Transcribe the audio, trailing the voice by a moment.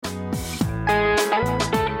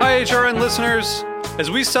HRN listeners.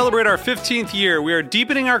 As we celebrate our 15th year, we are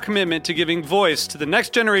deepening our commitment to giving voice to the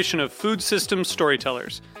next generation of food systems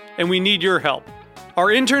storytellers, and we need your help. Our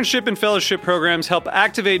internship and fellowship programs help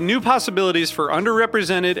activate new possibilities for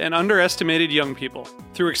underrepresented and underestimated young people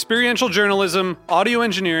through experiential journalism, audio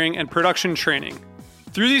engineering, and production training.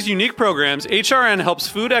 Through these unique programs, HRN helps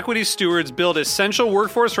food equity stewards build essential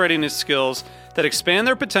workforce readiness skills that expand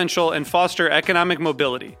their potential and foster economic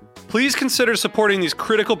mobility. Please consider supporting these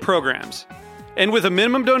critical programs. And with a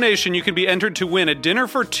minimum donation, you can be entered to win a dinner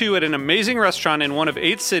for two at an amazing restaurant in one of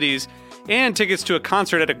 8 cities and tickets to a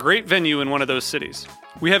concert at a great venue in one of those cities.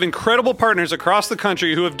 We have incredible partners across the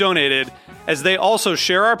country who have donated, as they also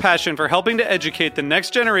share our passion for helping to educate the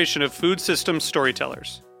next generation of food systems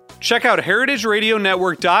storytellers. Check out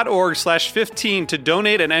heritageradionetwork.org/15 to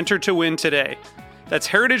donate and enter to win today. That's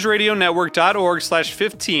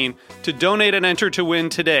heritageradionetwork.org/15 to donate and enter to win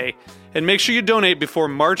today. And make sure you donate before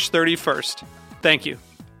March 31st. Thank you.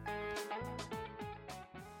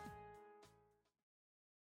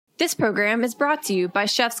 This program is brought to you by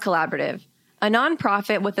Chefs Collaborative, a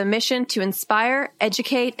nonprofit with a mission to inspire,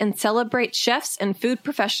 educate, and celebrate chefs and food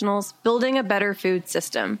professionals building a better food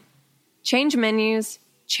system. Change menus,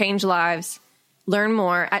 change lives. Learn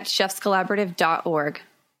more at chefscollaborative.org.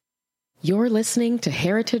 You're listening to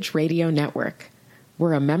Heritage Radio Network.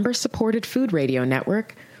 We're a member-supported food radio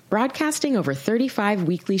network broadcasting over 35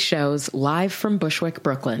 weekly shows live from Bushwick,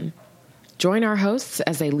 Brooklyn. Join our hosts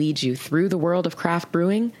as they lead you through the world of craft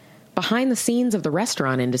brewing, behind the scenes of the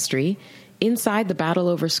restaurant industry, inside the battle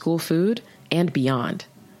over school food, and beyond.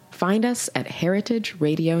 Find us at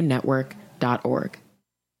heritageradionetwork.org.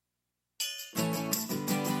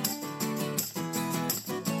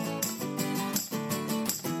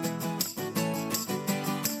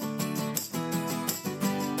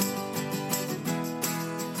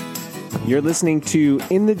 You're listening to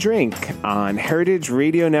In the Drink on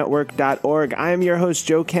heritageradionetwork.org. I am your host,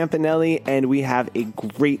 Joe Campanelli, and we have a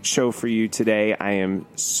great show for you today. I am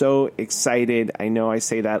so excited. I know I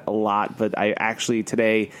say that a lot, but I actually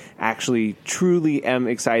truly am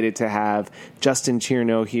excited to have Justin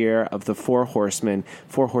Chearno here of the Four Horsemen.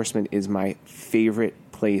 Four Horsemen is my favorite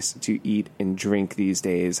place to eat and drink these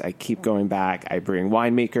days. I keep going back. I bring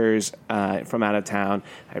winemakers from out of town.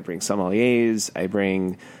 I bring sommeliers. I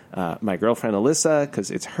bring my girlfriend Alyssa,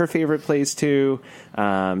 because it's her favorite place too.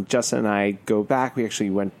 Justin and I go back. We actually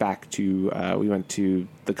went back to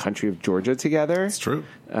the country of Georgia together. It's true.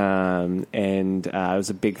 And I was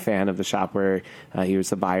a big fan of the shop where he was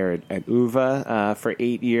the buyer at Uva for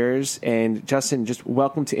 8 years. And Justin, just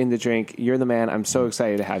welcome to In the Drink. You're the man. I'm so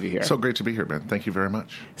excited to have you here. So great to be here, man. Thank you very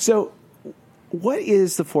much. So, what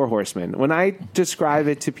is the Four Horsemen? When I describe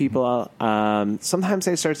it to people, sometimes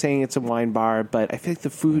I start saying it's a wine bar, but I feel like the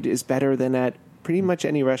food is better than at pretty much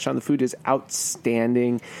any restaurant. The food is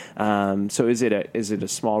outstanding. So is it a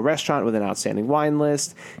small restaurant with an outstanding wine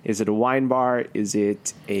list? Is it a wine bar? Is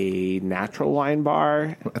it a natural wine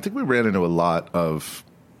bar? I think we ran into a lot of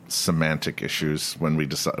semantic issues when we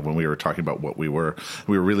were talking about what we were.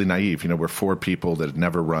 We were really naive. We're 4 people that had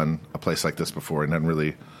never run a place like this before and hadn't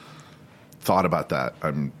really thought about that.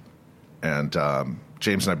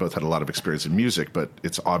 James and I both had a lot of experience in music, but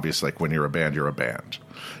it's obvious, like, when you're a band, you're a band.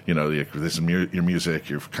 This is your music,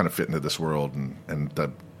 you're kind of fit into this world, and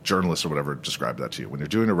the journalists or whatever describe that to you. When you're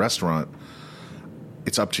doing a restaurant,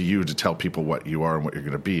 it's up to you to tell people what you are and what you're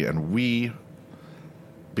going to be. And we,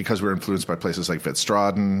 because we're influenced by places like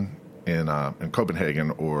Vedstraden in Copenhagen,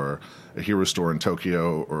 or a Hero Store in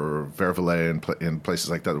Tokyo, or Vervelet in places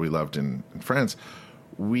like that we loved in France,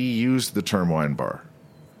 we used the term wine bar.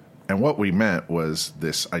 And what we meant was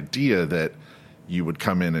this idea that you would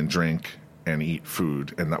come in and drink and eat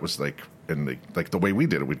food, and that was the way we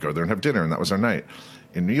did it. We'd go there and have dinner, and that was our night.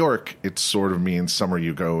 In New York, it sort of means somewhere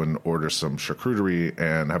you go and order some charcuterie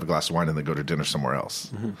and have a glass of wine and then go to dinner somewhere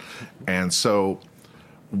else. Mm-hmm. And so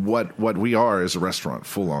what we are is a restaurant,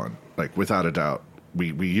 full on, like, without a doubt.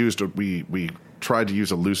 We tried to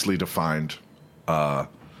use a loosely defined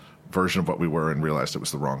version of what we were and realized it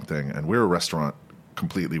was the wrong thing. And we're a restaurant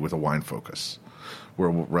completely with a wine focus. We're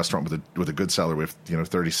a restaurant with a good cellar. We have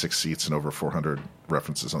 36 seats and over 400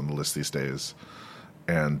 references on the list these days,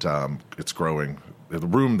 and it's growing. The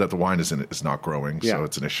room that the wine is in is not growing, so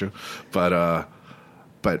it's an issue. But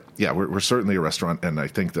yeah, we're certainly a restaurant, and I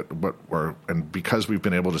think that because we've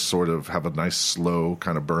been able to sort of have a nice slow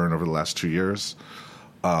kind of burn over the last 2 years,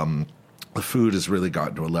 the food has really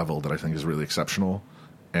gotten to a level that I think is really exceptional,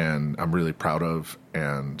 and I'm really proud of,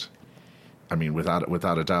 and I mean,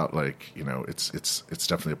 without a doubt, like, you know, it's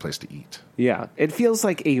definitely a place to eat. Yeah, it feels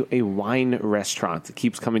like a wine restaurant. It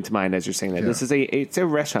keeps coming to mind as you're saying that. Yeah. This is it's a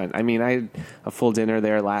restaurant. I mean, I had a full dinner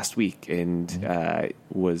there last week and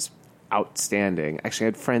was outstanding. Actually, I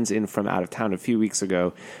had friends in from out of town a few weeks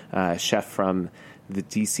ago, chef from the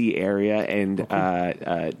DC area,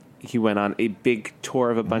 and he went on a big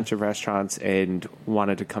tour of a bunch of restaurants and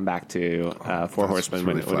wanted to come back to Four Horsemen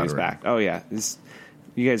really when he was back. Oh yeah,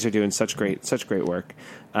 you guys are doing such great work.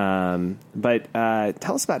 But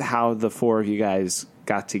tell us about how the four of you guys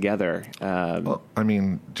got together. Well, I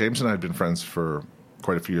mean, James and I had been friends for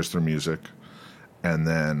quite a few years through music. And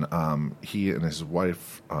then he and his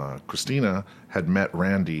wife, Christina, had met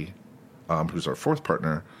Randy, who's our fourth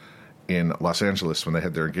partner, in Los Angeles when they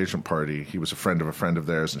had their engagement party. He was a friend of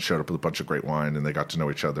theirs and showed up with a bunch of great wine, and they got to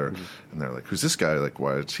know each other. Mm-hmm. And they're like, who's this guy? Like,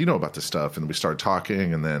 why does he know about this stuff? And we started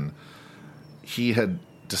talking, and then he had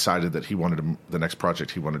decided that the next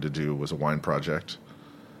project he wanted to do was a wine project.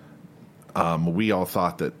 We all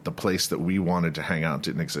thought that the place that we wanted to hang out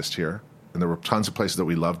didn't exist here. And there were tons of places that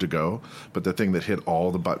we loved to go, but the thing that hit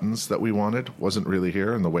all the buttons that we wanted wasn't really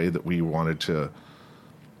here. And the way that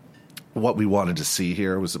what we wanted to see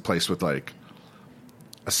here was a place with like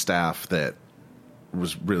a staff that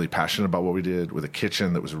was really passionate about what we did, with a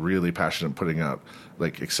kitchen that was really passionate in putting out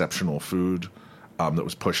like exceptional food, that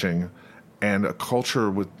was pushing, and a culture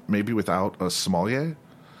without a sommelier,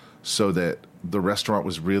 so that the restaurant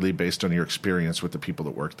was really based on your experience with the people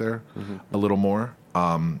that worked there, a little more,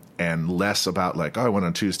 and less about like, oh, I went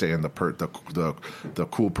on Tuesday and the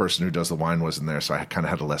cool person who does the wine wasn't there, so I kind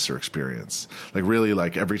of had a lesser experience. Like really,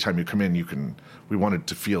 like every time you come in, we wanted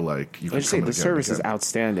to feel like you could come in the service is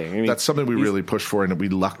outstanding. I mean, that's something we really pushed for, and we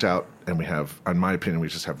lucked out, and we have, in my opinion, we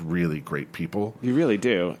just have really great people. You really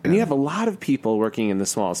do. And you have a lot of people working in the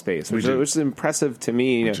small space, which is impressive to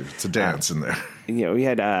me. It's a dance in there. You know, we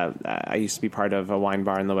had I used to be part of a wine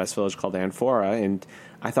bar in the West Village called Amphora, and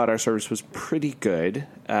I thought our service was pretty good,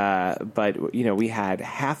 but, you know, we had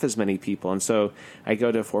half as many people. And so I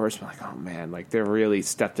go to Four Horsemen, like, oh, man, like, they really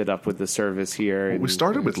stepped it up with the service here. Well, we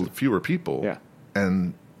started with fewer people. Yeah.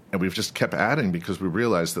 And we've just kept adding because we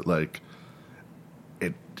realized that, like,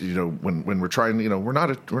 it, you know, when we're trying, you know, we're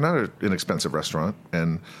not an inexpensive restaurant.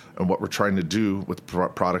 And what we're trying to do with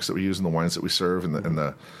products that we use and the wines that we serve and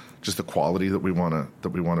the just the quality that we want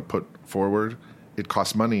to put forward, it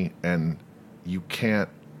costs money, and you can't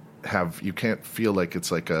feel like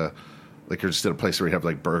it's like you're just at a place where you have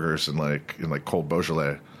like burgers and like cold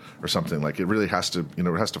Beaujolais or something. Like it really has to, you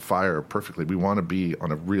know, it has to fire perfectly. We want to be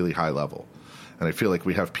on a really high level, and I feel like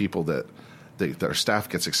we have people that our staff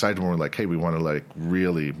gets excited when we're like, hey, we want to like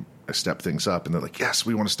really step things up, and they're like, yes,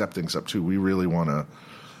 we want to step things up too. We really want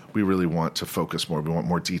to focus more. We want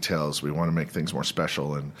more details. We want to make things more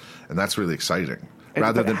special, and that's really exciting.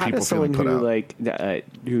 Rather than people feeling put out. Like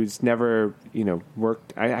who's never, you know,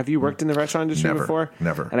 worked. Have you worked in the restaurant industry before?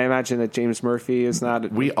 Never. And I imagine that James Murphy is not.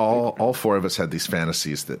 We all four of us had these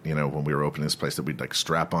fantasies that, you know, when we were opening this place, that we'd like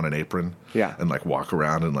strap on an apron, and like walk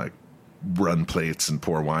around and like run plates and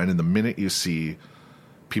pour wine. And the minute you see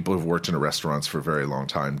people who've worked in restaurants for a very long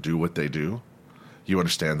time do what they do, you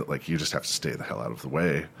understand that like you just have to stay the hell out of the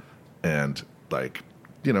way and like,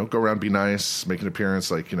 you know, go around, be nice, make an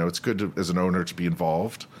appearance. Like, you know, it's good to, as an owner, to be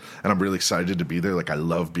involved. And I'm really excited to be there. Like, I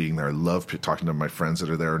love being there. I love talking to my friends that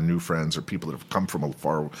are there, or new friends, or people that have come from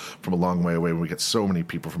a long way away. We get so many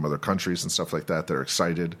people from other countries and stuff like that that are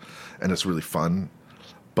excited, and it's really fun.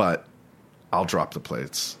 But I'll drop the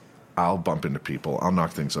plates. I'll bump into people. I'll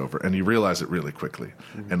knock things over. And you realize it really quickly.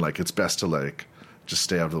 Mm-hmm. And, like, it's best to, like, just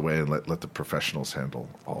stay out of the way and let the professionals handle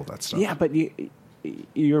all that stuff. Yeah, but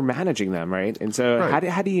you're managing them, right? And so right.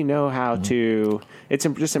 How do you know how to? It's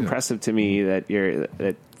just impressive to me that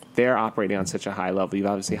they're operating on such a high level. You've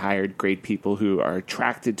obviously hired great people who are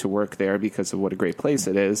attracted to work there because of what a great place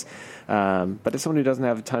it is. But as someone who doesn't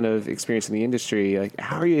have a ton of experience in the industry, like,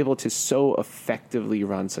 how are you able to so effectively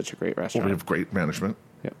run such a great restaurant? Well, we have great management.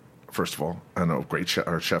 Yep. First of all, I know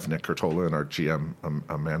our chef Nick Curtola and our GM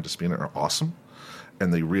Amanda Spina are awesome,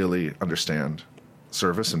 and they really understand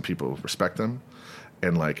service, and people respect them.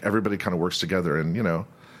 And like everybody kind of works together, and you know,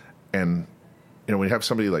 when you have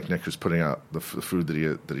somebody like Nick who's putting out the food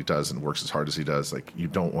that he does and works as hard as he does, like you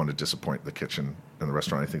don't want to disappoint the kitchen and the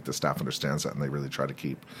restaurant. I think the staff understands that, and they really try to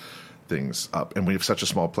keep things up. And we have such a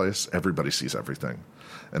small place; everybody sees everything,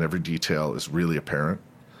 and every detail is really apparent.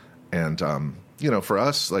 And you know, for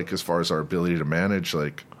us, like as far as our ability to manage,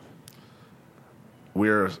 like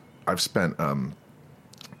I've spent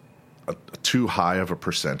too high of a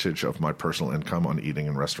percentage of my personal income on eating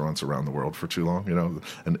in restaurants around the world for too long, you know,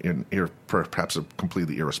 and perhaps a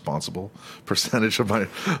completely irresponsible percentage of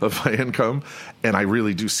my income. And I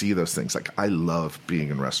really do see those things. Like, I love being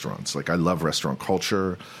in restaurants. Like, I love restaurant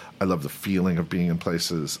culture. I love the feeling of being in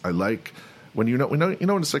places. I like when you know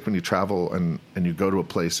what it's like when you travel and you go to a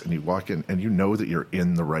place and you walk in and you know that you're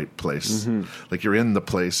in the right place. Mm-hmm. Like, you're in the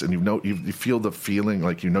place and you feel the feeling,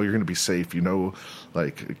 like, you know, you're going to be safe. You know,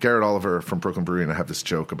 like Garrett Oliver from Brooklyn Brewery and I have this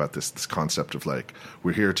joke about this concept of, like,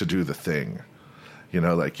 we're here to do the thing. You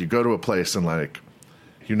know, like, you go to a place and, like,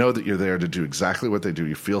 you know that you're there to do exactly what they do.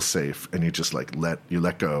 You feel safe and you just, like, let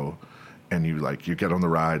go and you get on the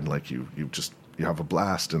ride and, like, you have a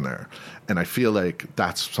blast in there. And I feel like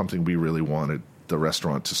that's something we really wanted the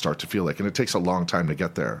restaurant to start to feel like. And it takes a long time to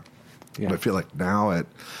get there. Yeah. But I feel like now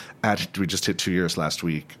we just hit 2 years last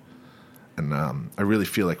week. And I really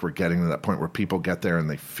feel like we're getting to that point where people get there and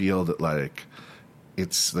they feel that, like,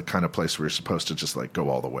 it's the kind of place where you're supposed to just, like, go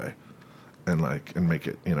all the way and make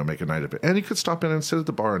it, you know, make a night of it. And you could stop in and sit at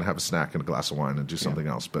the bar and have a snack and a glass of wine and do something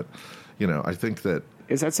else. But, you know, I think that,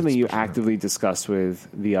 is that something you actively discuss with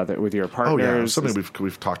your partners? Oh yeah, something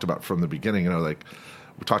we've talked about from the beginning. You know, like,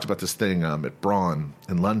 we talked about this thing at Braun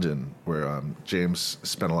in London where James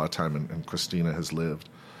spent a lot of time and Christina has lived,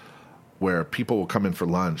 where people will come in for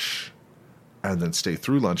lunch and then stay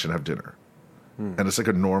through lunch and have dinner, and it's like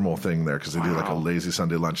a normal thing there because they do like a lazy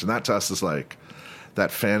Sunday lunch, and that to us is like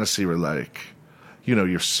that fantasy where, like, you know,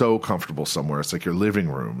 you're so comfortable somewhere, it's like your living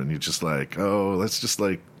room, and you just like, oh, let's just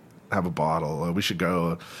like have a bottle. Oh, we should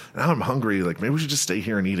go. Now I'm hungry. Like, maybe we should just stay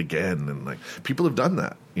here and eat again. And, like, people have done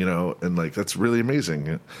that, you know, and, like, that's really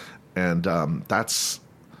amazing. And that's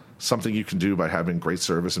something you can do by having great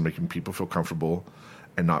service and making people feel comfortable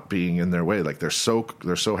and not being in their way. Like, they're so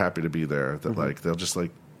happy to be there that, like, they'll just,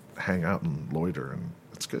 like, hang out and loiter, and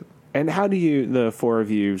it's good. And how do the four of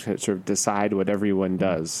you sort of decide what everyone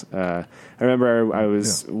does? I remember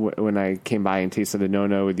when I came by and tasted a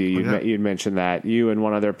no-no with you, you'd mentioned that you and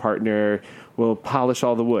one other partner will polish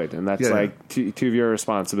all the wood, and that's two of your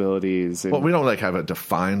responsibilities. And, well, we don't, like, have a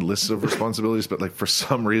defined list of responsibilities, but, like, for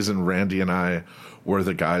some reason, Randy and I were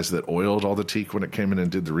the guys that oiled all the teak when it came in and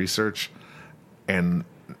did the research, and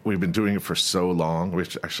we've been doing it for so long. We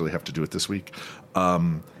actually have to do it this week.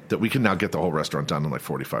 That we can now get the whole restaurant done in like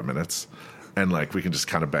 45 minutes. And, like, we can just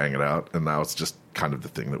kind of bang it out. And now it's just kind of the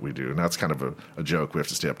thing that we do. Now it's kind of a joke. We have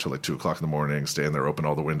to stay up till like 2 o'clock in the morning, stay in there, open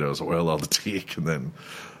all the windows, oil all the teak, and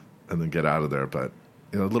then get out of there. But,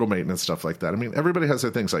 you know, little maintenance stuff like that. I mean, everybody has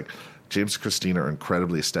their things. Like, James and Christina are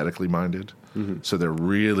incredibly aesthetically minded. Mm-hmm. So they're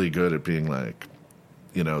really good at being like,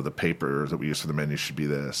 you know, the paper that we use for the menu should be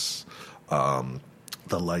this.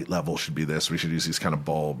 The light level should be this. We should use these kind of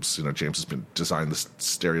bulbs. You know, James has been designed this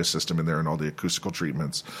stereo system in there and all the acoustical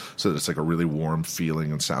treatments so that it's like a really warm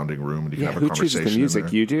feeling and sounding room, and you can have a conversation. Who chooses the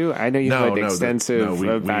music? You do? I know you have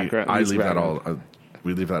extensive background. I leave that all.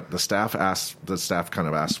 We leave that. The staff kind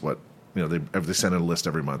of asks what. You know, they send in a list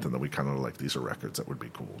every month, and then we kind of like, these are records that would be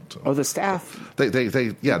cool. So, oh, the staff? They send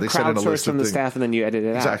in a list from the staff, and then you edit it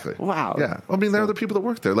out. Exactly. Wow. Yeah. I mean, they're the people that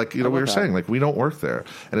work there. Like, you know, we were saying, like, we don't work there,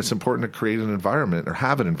 and it's important to create an environment or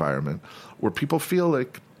have an environment where people feel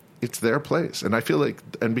like it's their place. And I feel like,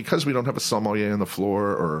 and because we don't have a sommelier on the floor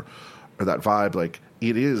or that vibe, like,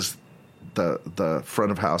 it is the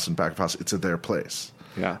front of house and back of house. It's their place.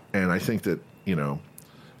 Yeah. And I think that, you know,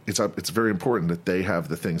 it's very important that they have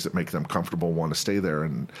the things that make them comfortable, want to stay there,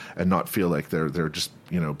 and not feel like they're just,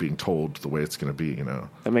 you know, being told the way it's going to be, you know.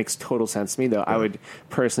 That makes total sense to me, though. Yeah. I would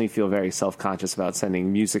personally feel very self-conscious about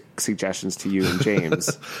sending music suggestions to you and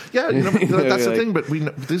James. Yeah, you know, that's the thing. But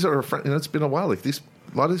these are our friends. You know, it's been a while. Like, a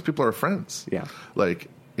lot of these people are our friends. Yeah. Like,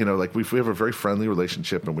 you know, like we have a very friendly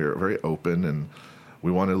relationship, and we're very open, and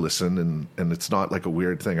we want to listen, and it's not like a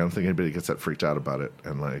weird thing. I don't think anybody gets that freaked out about it.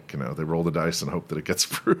 And, like, you know, they roll the dice and hope that it gets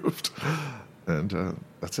approved. And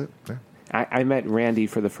that's it. Yeah. I met Randy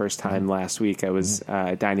for the first time last week. I was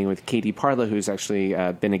dining with Katie Parla, who's actually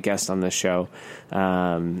been a guest on this show,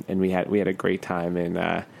 and we had a great time.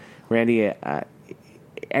 And Randy, I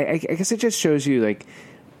guess it just shows you, like,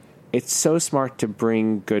 it's so smart to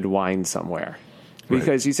bring good wine somewhere.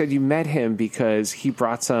 Because you said you met him because he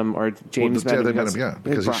brought some, or James met him.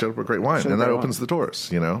 Because he showed up with great wine, and that opens the doors,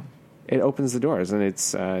 you know? It opens the doors, and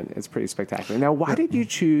it's pretty spectacular. Now, why did you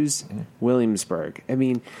choose Williamsburg? I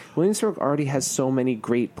mean, Williamsburg already has so many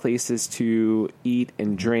great places to eat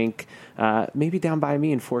and drink. Maybe down by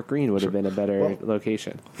me in Fort Greene would have been a better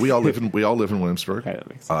location. We all live in Williamsburg. Okay, that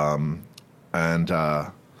makes sense. And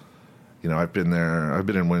I've been there. I've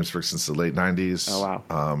been in Williamsburg since the late 90s. Oh,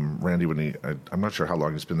 wow. Randy, I'm not sure how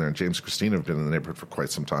long he's been there. And James and Christina have been in the neighborhood for quite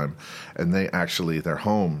some time. And their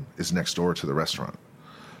home is next door to the restaurant.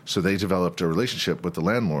 So they developed a relationship with the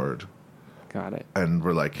landlord. Got it. And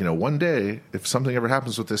we're like, one day, if something ever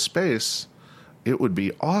happens with this space, it would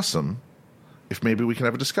be awesome if maybe we can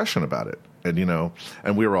have a discussion about it. And,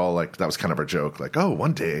 and we were all like, that was kind of our joke. Like, oh,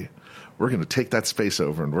 one day we're going to take that space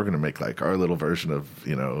over and we're going to make like our little version of,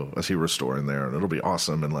 a hero store in there, and it'll be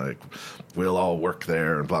awesome. And like, we'll all work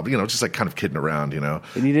there and blah, blah, just like kind of kidding around, And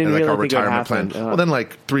you didn't like really our think retirement it happened. plan. Well, then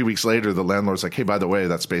like 3 weeks later, the landlord's like, hey, by the way,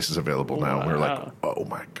 that space is available now. Wow. And we were like, oh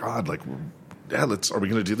my God, like, yeah, are we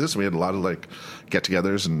going to do this? And we had a lot of like get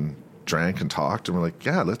togethers and drank and talked. And we're like,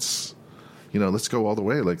 yeah, let's go all the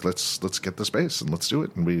way. Like, let's get the space and let's do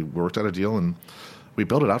it. And we worked out a deal and we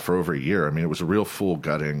built it out for over a year. I mean, it was a real full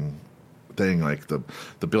gutting thing. Like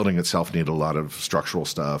the building itself needed a lot of structural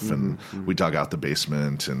stuff, and we dug out the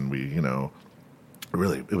basement, and we,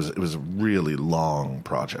 really, it was a really long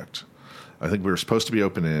project. I think we were supposed to be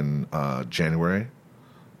open in January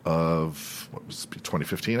of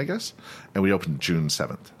 2015, I guess, and we opened June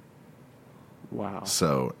 7th. Wow.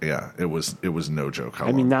 So yeah, it was no joke.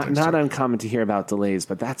 I mean, not uncommon to hear about delays,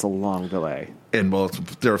 but that's a long delay. And well,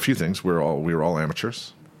 there are a few things. We were all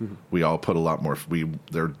amateurs. Mm-hmm. We all put a lot more. We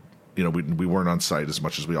weren't on site as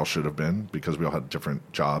much as we all should have been because we all had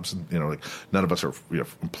different jobs, and like none of us are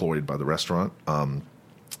employed by the restaurant.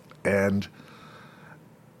 And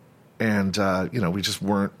we just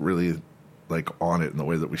weren't really like on it in the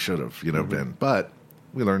way that we should have, been. But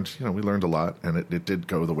we learned a lot, and it did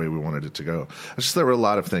go the way we wanted it to go. It's just there were a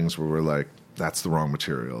lot of things where we're like, that's the wrong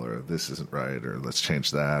material, or this isn't right, or let's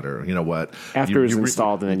change that, or what. After it's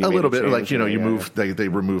installed, and then you a made little a bit change, like you move. They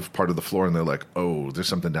remove part of the floor, and they're like, oh, there's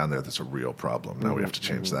something down there that's a real problem. Now we have to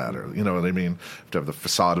change that, or you know what I mean. Have to have the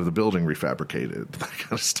facade of the building refabricated, that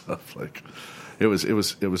kind of stuff. Like it was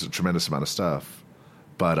a tremendous amount of stuff,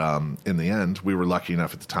 but in the end, we were lucky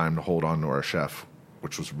enough at the time to hold on to our chef,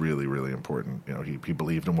 which was really, really important. He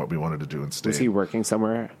believed in what we wanted to do and stayed. Was he working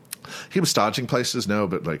somewhere? He was staging places, no,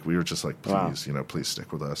 but like we were just like, please, wow. Please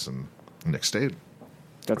stick with us, and Nick stayed.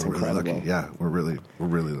 That's we're incredible. Really lucky. Yeah, we're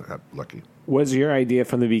really lucky. Was your idea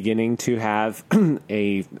from the beginning to have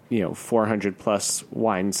a 400 plus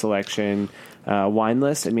wine selection wine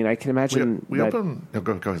list? I mean, I can imagine we open. No,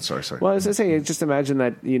 go ahead. Sorry. Well, I was going to say, just imagine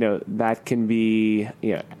that that can be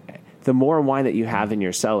the more wine that you have in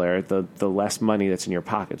your cellar, the less money that's in your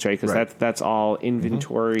pockets, right? Because that's all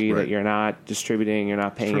inventory that you're not distributing, you're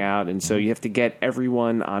not paying out, and so you have to get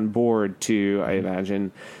everyone on board to, I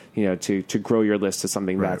imagine, to grow your list to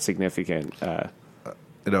something that significant.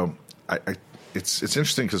 It's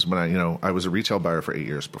interesting because when I was a retail buyer for 8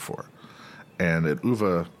 years before, and at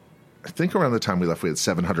Uva, I think around the time we left, we had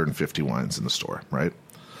 750 wines in the store, right?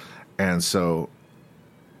 And so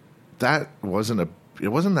that wasn't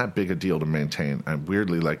that big a deal to maintain. And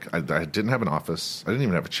weirdly, like I didn't have an office. I didn't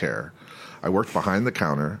even have a chair. I worked behind the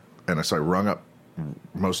counter, and so I rung up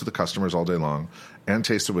most of the customers all day long, and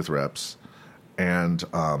tasted with reps, and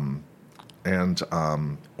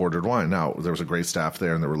ordered wine. Now there was a great staff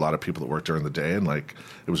there, and there were a lot of people that worked during the day, and like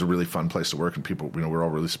it was a really fun place to work, and people, we're all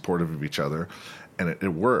really supportive of each other, and it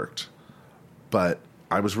worked. But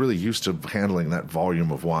I was really used to handling that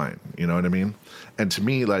volume of wine. You know what I mean? And to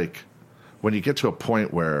me, like, when you get to a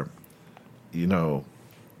point where,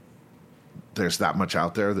 there's that much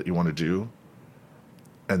out there that you want to do,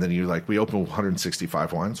 and then we opened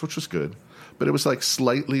 165 wines, which was good, but it was like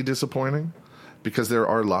slightly disappointing because there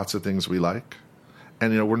are lots of things we like.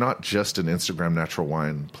 And, we're not just an Instagram natural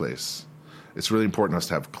wine place. It's really important to us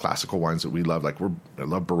to have classical wines that we love. Like I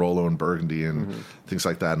love Barolo and Burgundy and things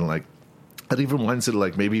like that. And even wines that are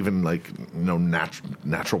like maybe even like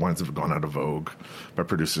natural wines that have gone out of vogue by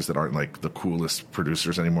producers that aren't like the coolest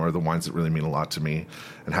producers anymore, the wines that really mean a lot to me,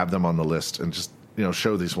 and have them on the list and just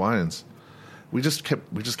show these wines. We just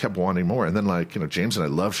kept wanting more. And then James and I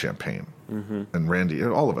love champagne, and Randy,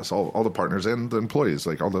 all of us, all the partners and the employees,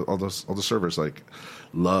 like all the servers, like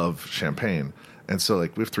love champagne. And so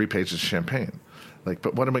like we have 3 pages of champagne. Like,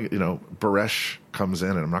 but what am I? Baresh comes in,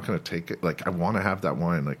 and I'm not going to take it. Like I want to have that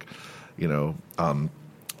wine. Like.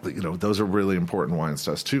 Those are really important wines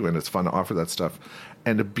to us too, and it's fun to offer that stuff,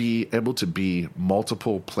 and to be able to be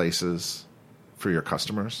multiple places for your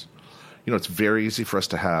customers. It's very easy for us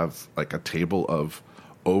to have like a table of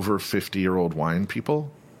over 50-year-old wine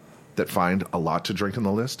people that find a lot to drink on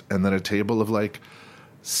the list, and then a table of like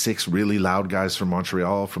 6 really loud guys from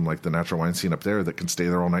Montreal, from like the natural wine scene up there, that can stay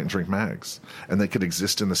there all night and drink mags, and they could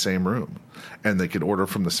exist in the same room, and they could order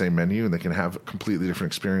from the same menu, and they can have completely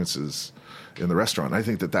different experiences in the restaurant. I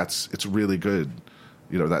think it's really good.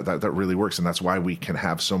 You know, that really works, and that's why we can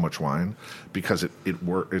have so much wine, because it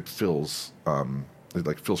fills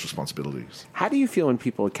it fills responsibilities. How do you feel when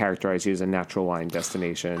people characterize you as a natural wine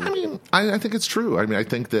destination? I mean, I think it's true. I mean, I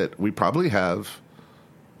think that we probably have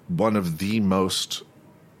one of the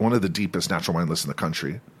deepest natural wine lists in the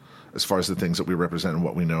country, as far as the things that we represent and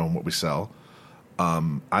what we know and what we sell.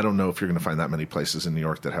 I don't know if you're going to find that many places in New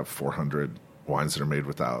York that have 400 wines that are made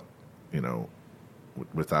without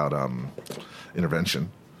intervention,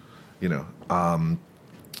 and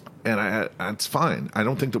it's fine. I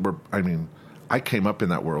don't think that I came up in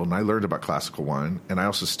that world, and I learned about classical wine, and I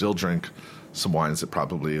also still drink some wines that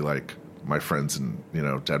probably like my friends in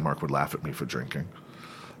Denmark would laugh at me for drinking.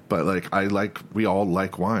 But we all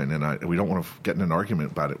like wine, and we don't want to get in an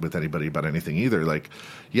argument about it with anybody about anything either. Like,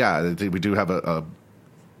 yeah, we do have a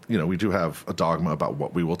dogma about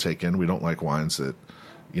what we will take in. We don't like wines that,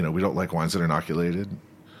 we don't like wines that are inoculated.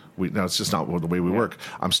 It's just not the way we work.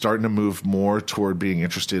 I'm starting to move more toward being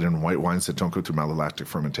interested in white wines that don't go through malolactic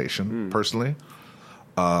fermentation. Personally,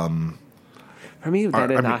 for me,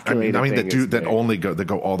 that inoculated that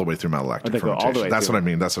go all the way through malolactic fermentation. That's what I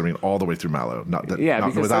mean. That's what I mean. All the way through malo, not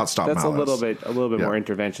without stop mallows. That's a little bit more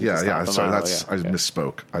intervention. Yeah. So I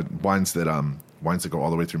misspoke. Wines that go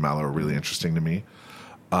all the way through malo are really interesting to me.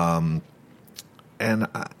 And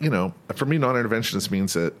for me, non-interventionist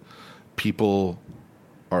means that people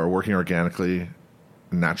are working organically,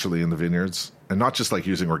 naturally in the vineyards, and not just like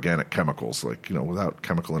using organic chemicals, without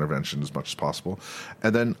chemical intervention as much as possible.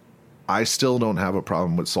 And then I still don't have a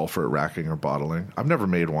problem with sulfur racking or bottling. I've never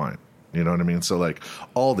made wine. You know what I mean? So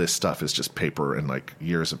all this stuff is just paper and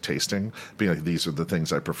years of tasting, being like, these are the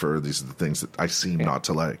things I prefer. These are the things that I seem not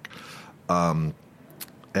to like. And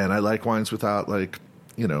I like wines without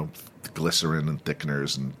glycerin and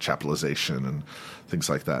thickeners and chaptalization and things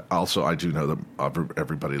like that. Also, I do know that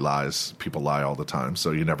everybody lies. People lie all the time,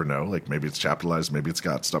 so you never know. Maybe it's chaptalized, maybe it's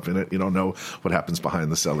got stuff in it. You don't know what happens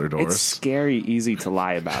behind the cellar doors. It's scary easy to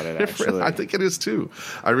lie about it, actually. I think it is too.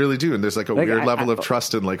 I really do. And there's a weird level of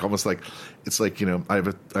trust and almost it's I have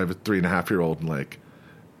a 3.5-year-old, and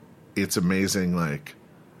it's amazing.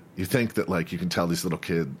 You think that you can tell this little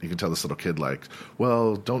kid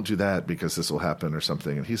well, don't do that because this will happen or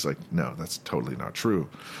something, and he's like, no, that's totally not true.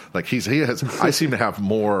 I seem to have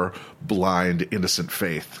more blind, innocent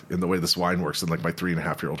faith in the way this wine works than my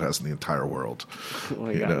 3.5-year-old has in the entire world.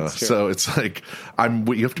 So it's you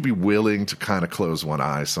have to be willing to kind of close one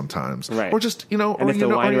eye sometimes, right? Or just and if the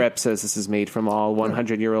wine rep says this is made from all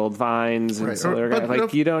 100-year-old vines, and so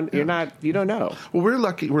you don't know. Well, we're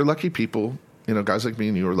lucky people. Guys like me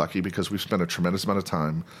and you are lucky because we've spent a tremendous amount of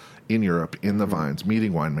time in Europe, in the vines,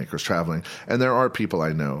 meeting winemakers, traveling. And there are people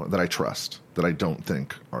I know that I trust, that I don't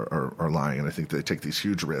think are lying. And I think they take these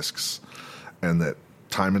huge risks, and that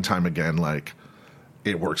time and time again,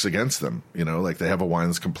 it works against them. They have a wine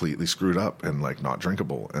that's completely screwed up and not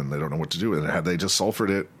drinkable, and they don't know what to do. And had they just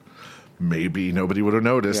sulfured it, maybe nobody would have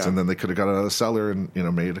noticed, and then they could have got out of the cellar and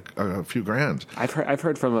made a few grand. I've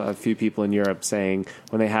heard from a few people in Europe saying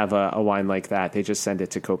when they have a wine like that, they just send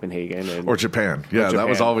it to Copenhagen or Japan. That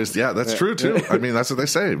was always that's true too. I mean, that's what they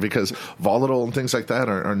say, because volatile and things like that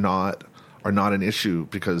are not an issue,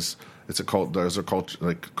 because it's a cult. Those are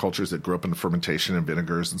cultures that grew up in fermentation and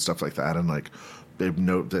vinegars and stuff like that, and they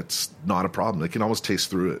know that's not a problem. They can almost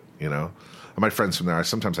taste through it. And my friends from there,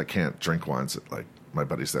 sometimes I can't drink wines that my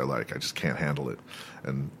buddies there I just can't handle it,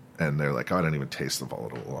 and they're like, oh, I don't even taste the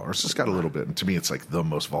volatile, or it's just got a little bit. And to me, it's the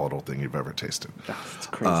most volatile thing you've ever tasted. That's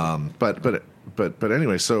crazy. But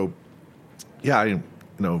anyway, so yeah,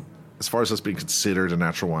 as far as us being considered a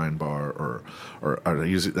natural wine bar, or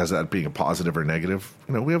use it as that being a positive or negative,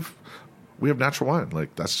 we have natural wine.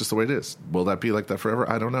 That's just the way it is. Will that be like that forever?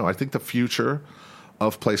 I don't know. I think the future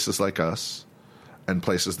of places like us and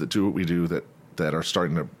places that do what we do, that are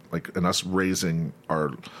starting to and us raising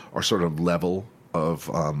our sort of level of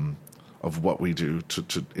what we do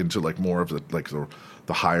to into more of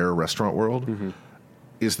the higher restaurant world,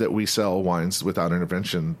 is that we sell wines without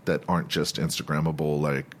intervention that aren't just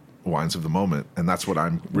Instagrammable wines of the moment, and that's what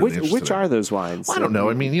I'm really interested in. Which are those wines? Well, I don't know.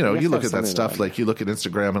 I mean, you look at that stuff, you look at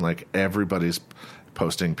Instagram and everybody's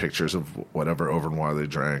posting pictures of whatever over and why they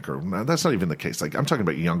drank, or that's not even the case. I'm talking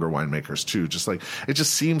about younger winemakers too. Just it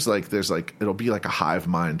just seems there's it'll be a hive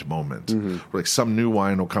mind moment where some new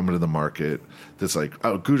wine will come into the market that's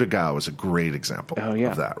Gouda Gao is a great example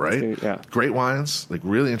of that, right? Yeah. Great wines,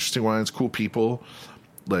 really interesting wines, cool people,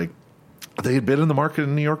 they had been in the market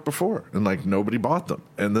in New York before, and like nobody bought them.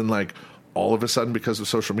 And then like all of a sudden, because of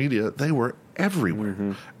social media, they were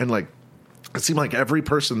everywhere. And like it seemed like every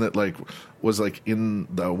person that like was like in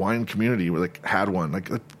the wine community like had one. Like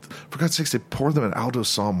for God's sakes, they poured them at Aldo's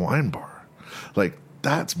Psalm Wine Bar. Like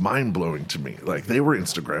that's mind blowing to me. Like they were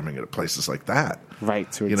Instagramming it at places like that.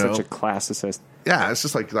 Right. So it's such a classicist. Yeah, it's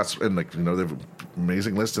just like that's, and like, you know, they have an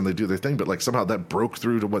amazing list and they do their thing, but like somehow that broke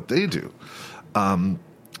through to what they do. And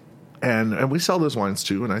we sell those wines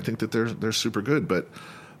too, and I think that they're super good,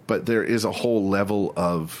 but there is a whole level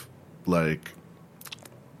of like,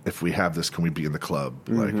 if we have this, can we be in the club?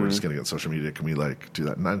 Like we're just getting on social media, can we like do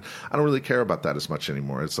that? And I don't really care about that as much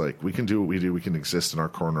anymore. It's like we can do what we do, we can exist in our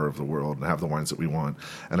corner of the world and have the wines that we want.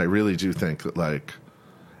 And I really do think that like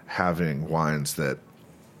having wines that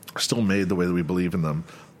are still made the way that we believe in them,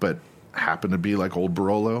 but happen to be like Old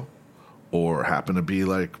Barolo or happen to be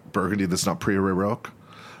like Burgundy that's not Pré-Roque,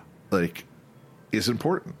 like is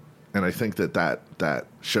important. And I think that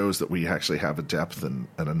shows that we actually have a depth and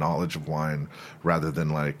a knowledge of wine rather than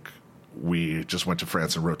like we just went to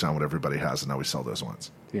France and wrote down what everybody has and now we sell those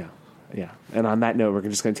wines. Yeah. Yeah. And on that note, we're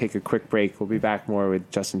just going to take a quick break. We'll be back more with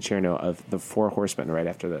Justin Chearno of the Four Horsemen right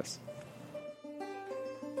after this.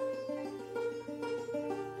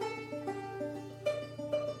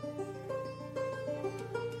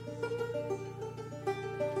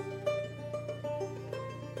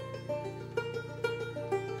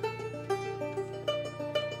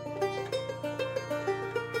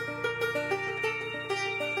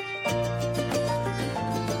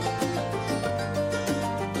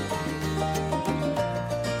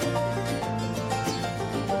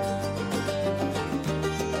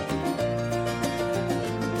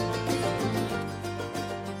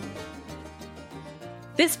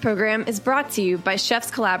 This program is brought to you by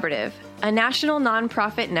Chefs Collaborative, a national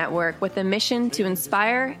nonprofit network with a mission to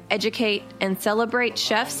inspire, educate, and celebrate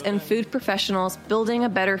chefs and food professionals building a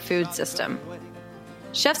better food system.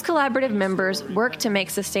 Chefs Collaborative members work to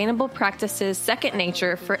make sustainable practices second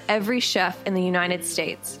nature for every chef in the United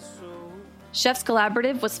States. Chefs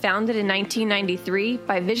Collaborative was founded in 1993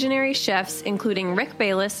 by visionary chefs including Rick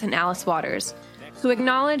Bayless and Alice Waters, who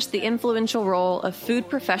acknowledge the influential role of food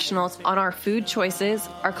professionals on our food choices,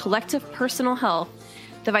 our collective personal health,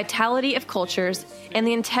 the vitality of cultures, and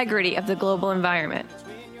the integrity of the global environment.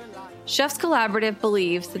 Chefs Collaborative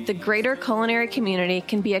believes that the greater culinary community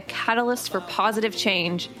can be a catalyst for positive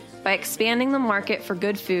change by expanding the market for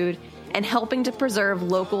good food and helping to preserve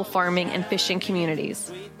local farming and fishing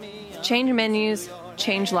communities. Change menus,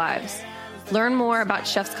 change lives. Learn more about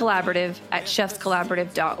Chefs Collaborative at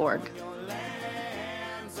chefscollaborative.org.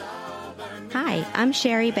 Hi, I'm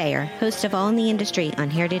Sherry Bayer, host of All in the Industry on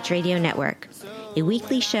Heritage Radio Network, a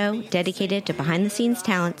weekly show dedicated to behind-the-scenes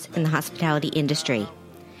talents in the hospitality industry.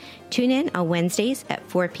 Tune in on Wednesdays at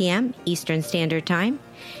 4 p.m. Eastern Standard Time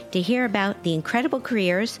to hear about the incredible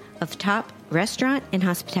careers of top restaurant and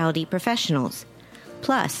hospitality professionals.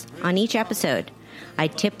 Plus, on each episode, I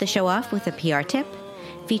tip the show off with a PR tip,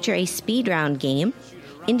 feature a speed round game,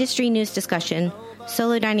 industry news discussion,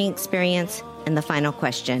 solo dining experience, and the final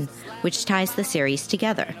question, which ties the series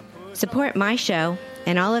together. Support my show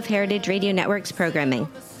and all of Heritage Radio Network's programming.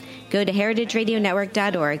 Go to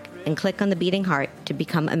heritageradionetwork.org and click on the beating heart to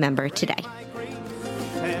become a member today.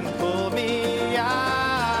 And pull me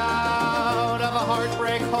out of a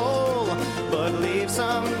heartbreak hole, but leave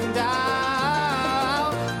some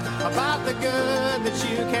doubt about the good that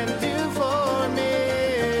you can do for me.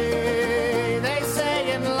 They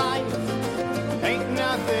say in life ain't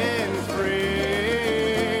nothing free.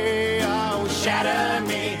 Shatter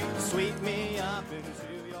me, sweep me up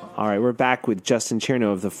into your... All right, we're back with Justin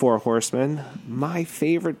Chearno of the Four Horsemen. My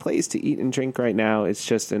favorite place to eat and drink right now. It's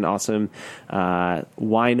just an awesome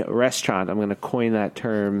wine restaurant. I'm going to coin that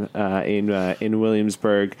term in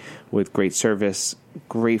Williamsburg, with great service,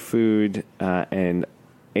 great food, and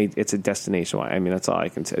it's a destination wine. I mean, that's all I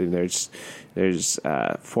can say. There's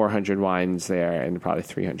 400 wines there and probably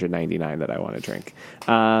 399 that I want to drink.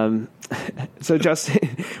 So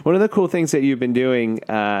Justin, one of the cool things that you've been doing,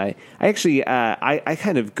 I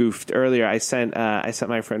kind of goofed earlier. I sent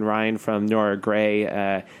my friend Ryan from Nora Gray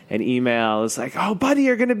an email. It's like, oh, buddy,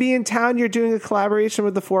 you're going to be in town. You're doing a collaboration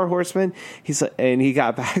with the Four Horsemen. And he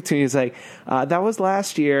got back to me. He's like, that was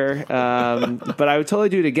last year, but I would totally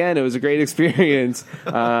do it again. It was a great experience.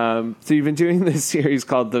 So you've been doing this series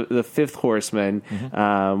called the Fifth Horsemen,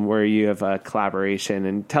 where you have a collaboration.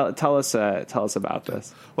 And tell us about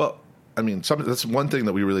this. Well, I mean, that's one thing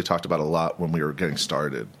that we really talked about a lot when we were getting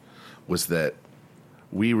started, was that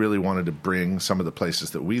we really wanted to bring some of the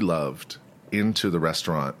places that we loved into the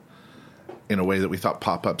restaurant in a way that we thought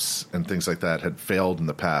pop-ups and things like that had failed in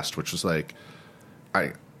the past, which was like,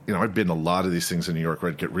 I've been to a lot of these things in New York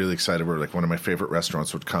where I'd get really excited where like one of my favorite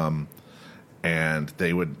restaurants would come and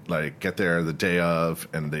they would like get there the day of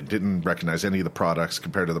and they didn't recognize any of the products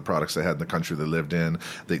compared to the products they had in the country they lived in.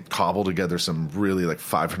 They'd cobble together some really like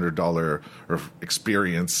 $500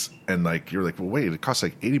 experience and like you're like, well, wait, it costs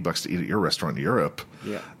like $80 to eat at your restaurant in Europe.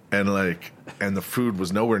 Yeah. And the food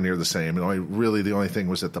was nowhere near the same. And the only thing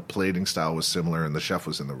was that the plating style was similar and the chef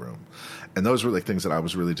was in the room. And those were like things that I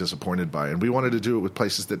was really disappointed by. And we wanted to do it with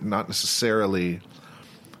places that not necessarily,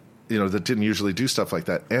 that didn't usually do stuff like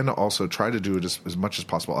that. And also try to do it as much as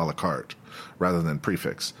possible a la carte rather than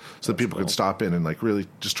prefix. So that people could stop in and like really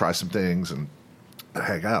just try some things and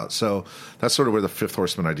hang out. So that's sort of where the Fifth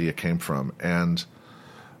Horseman idea came from. And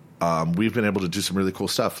we've been able to do some really cool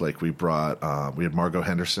stuff. Like we had Margot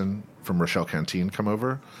Henderson from Rochelle Canteen come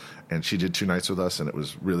over, and she did 2 nights with us, and it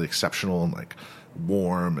was really exceptional and like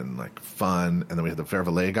warm and like fun. And then we had the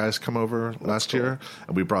Vervalet guys come over last year,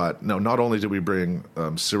 and we brought not only did we bring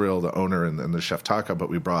Cyril, the owner, and the chef Taka, but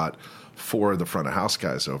we brought 4 of the front of house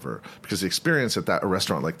guys over because the experience at a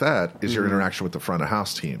restaurant like that is your interaction with the front of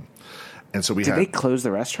house team. And so Did they close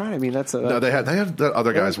the restaurant? I mean, no. They had the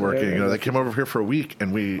other guys working. They came over here for a week,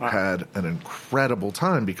 and we had an incredible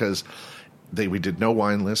time because we did no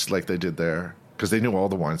wine list like they did there because they knew all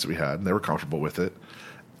the wines that we had and they were comfortable with it,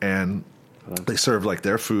 and they served like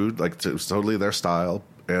their food, like it was totally their style,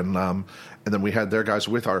 and then we had their guys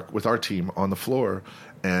with our team on the floor,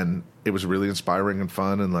 and it was really inspiring and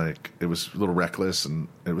fun, and like it was a little reckless, and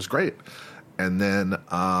it was great. And then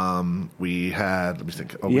we had, let me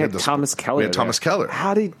think. We had Thomas Keller. We had Thomas Keller.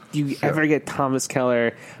 How did you ever get Thomas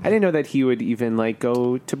Keller? I didn't know that he would even like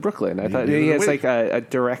go to Brooklyn. I thought he has like a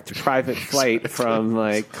direct private flight from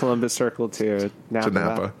like Columbus Circle to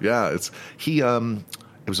Napa. Yeah, it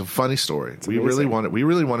was a funny story. We really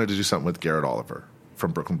wanted to do something with Garrett Oliver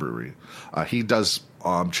from Brooklyn Brewery. He does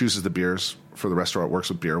chooses the beers for the restaurant, works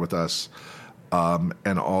with beer with us,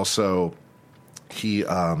 and also he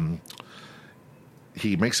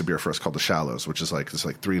makes a beer for us called the Shallows, which is like this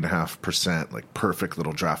like 3.5% like perfect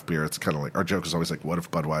little draft beer. It's kind of like our joke is always like, what if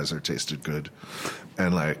Budweiser tasted good?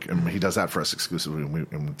 And he does that for us exclusively,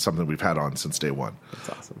 and something we've had on since day one. That's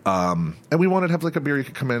awesome. And we wanted to have like a beer you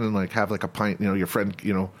could come in and like have like a pint. Your friend,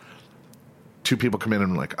 2 people come in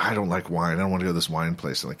and like, I don't like wine. I don't want to go to this wine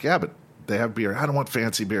place. And like, yeah, but they have beer. I don't want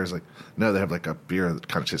fancy beers. Like, no, they have like a beer that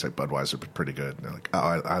kind of tastes like Budweiser, but pretty good. And they're like,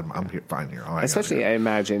 oh, I'm here, fine here. Oh, especially, I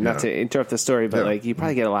imagine, not to interrupt the story, but like you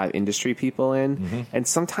probably get a lot of industry people in, and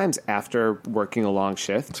sometimes after working a long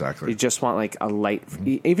shift, you just want like a light.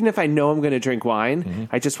 Even if I know I'm going to drink wine,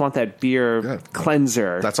 I just want that beer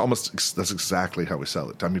cleanser. That's exactly how we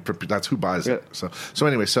sell it. I mean, that's who buys it. So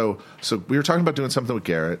anyway, so we were talking about doing something with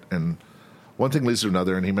Garrett, and one thing leads to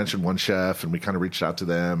another, and he mentioned one chef, and we kind of reached out to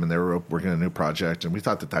them, and they were working on a new project, and we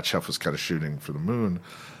thought that chef was kind of shooting for the moon,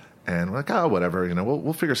 and we're like, oh, whatever,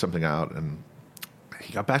 we'll figure something out. And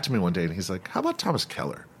he got back to me one day, and he's like, how about Thomas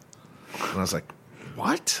Keller? And I was like,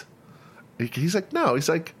 what? He's like, no. He's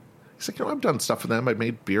like, I've done stuff for them. I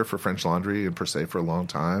made beer for French Laundry and Per Se for a long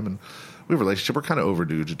time, and we have a relationship. We're kind of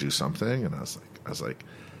overdue to do something. And I was like,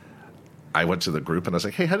 I went to the group and I was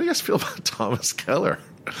like, hey, how do you guys feel about Thomas Keller?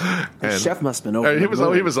 And the chef must have been over.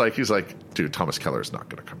 He's like, dude, Thomas Keller is not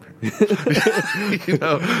going to come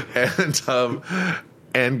here.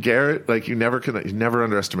 And Garrett, like you never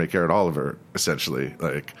underestimate Garrett Oliver, essentially.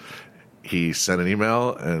 Like he sent an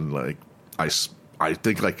email and like, I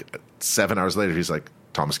think like 7 hours later, he's like,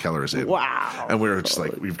 Thomas Keller is in. Wow. And we were just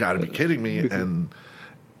like, we've got to be kidding me.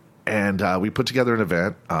 And we put together an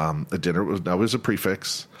event, a dinner. It was a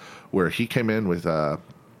prefix where he came in with 2 of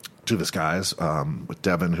his guys, with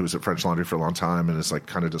Devin, who was at French Laundry for a long time and is like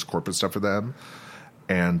kind of does corporate stuff for them.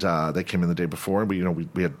 And they came in the day before, and we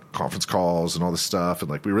had conference calls and all this stuff, and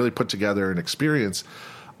like we really put together an experience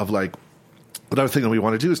of like another thing that we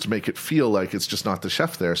want to do is to make it feel like it's just not the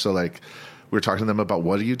chef there. So like we were talking to them about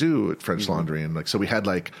what do you do at French Laundry, and like so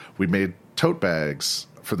we made tote bags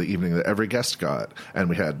for the evening that every guest got, and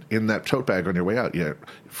we had in that tote bag on your way out, you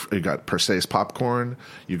got Per Se's popcorn,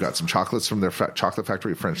 you got some chocolates from their chocolate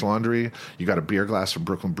factory at French Laundry, you got a beer glass from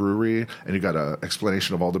Brooklyn Brewery, and you got an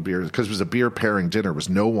explanation of all the beers, because it was a beer pairing dinner. There was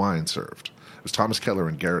no wine served. It was Thomas Keller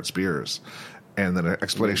and Garrett's beers, and then an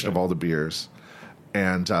explanation of all the beers,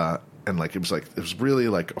 and like it was really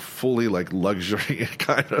like a fully like luxury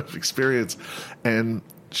kind of experience. And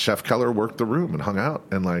Chef Keller worked the room and hung out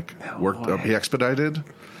and like he expedited.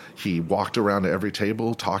 He walked around to every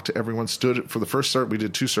table, talked to everyone, stood for the first service. We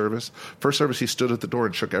did 2 service. First service, he stood at the door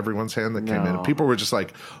and shook everyone's hand that came in. And people were just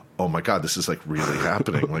like, oh my God, this is like really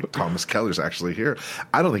happening. Like Thomas Keller's actually here.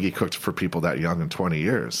 I don't think he cooked for people that young in 20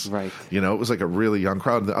 years. Right. You know, it was like a really young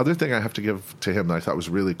crowd. The other thing I have to give to him that I thought was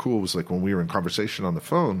really cool was like when we were in conversation on the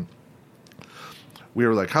phone, we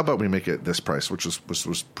were like, how about we make it this price, which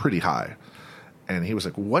was pretty high. And he was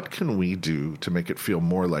like, what can we do to make it feel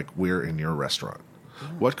more like we're in your restaurant?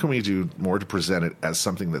 What can we do more to present it as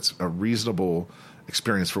something that's a reasonable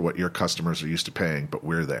experience for what your customers are used to paying, but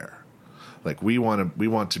we're there. Like we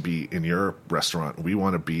want to be in your restaurant. We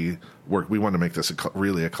want to make this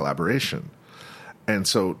really a collaboration. And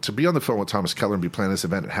so to be on the phone with Thomas Keller and be planning this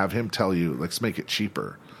event and have him tell you, let's make it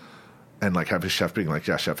cheaper, and like have his chef being like,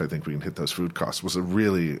 yeah, chef, I think we can hit those food costs, was a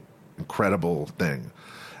really incredible thing.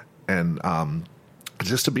 And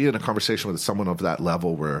just to be in a conversation with someone of that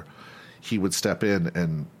level where he would step in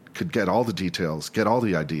and could get all the details, get all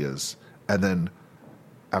the ideas, and then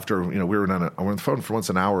after, we were on the phone for once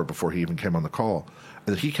an hour before he even came on the call.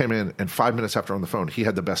 And he came in, and 5 minutes after on the phone, he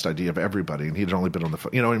had the best idea of everybody, and he'd only been on the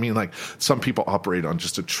phone. You know what I mean? Like some people operate on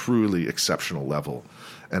just a truly exceptional level,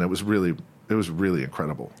 and it was really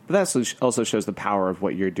incredible. But that also shows the power of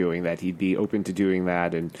what you're doing, that he'd be open to doing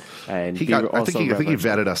that, and I think he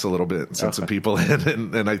vetted us a little bit and sent some people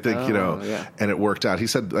in, and I think and it worked out. He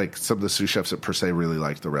said like some of the sous chefs at Per Se really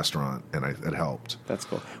liked the restaurant, and it helped. That's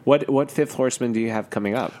cool. What Fifth Horseman do you have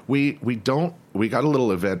coming up? We got a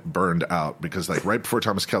little event burned out because like right before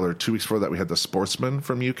Thomas Keller, 2 weeks before that, we had the Sportsman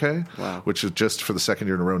from UK, which is just for the second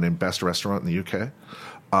year in a row named Best Restaurant in the UK.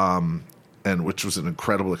 And which was an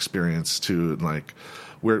incredible experience too. And like,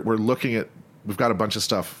 we're looking at, we've got a bunch of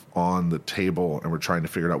stuff on the table and we're trying to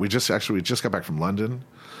figure it out. We just got back from London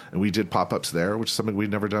and we did pop-ups there, which is something we'd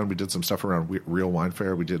never done. We did some stuff around Real Wine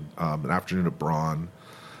Fair. We did an afternoon at Braun.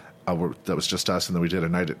 That was just us. And then we did a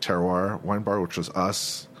night at Terroir Wine Bar, which was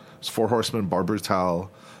us. It was Four Horsemen, Bar Brutal,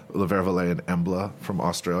 Le Vervalet, and Embla from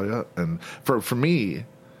Australia. And for me,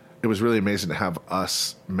 it was really amazing to have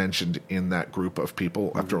us mentioned in that group of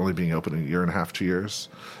people after only being open a year and a half, 2 years.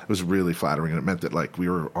 It was really flattering, and it meant that like we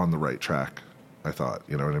were on the right track, I thought.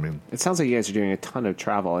 You know what I mean? It sounds like you guys are doing a ton of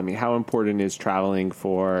travel. I mean, how important is traveling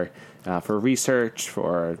for research,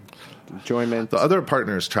 for enjoyment? The other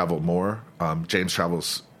partners travel more. James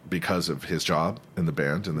travels because of his job in the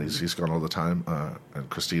band, and he's gone all the time. And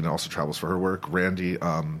Christina also travels for her work. Randy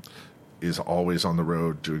is always on the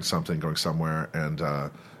road doing something, going somewhere, and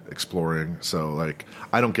exploring. So like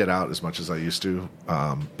I don't get out as much as I used to,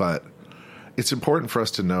 but it's important for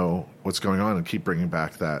us to know what's going on and keep bringing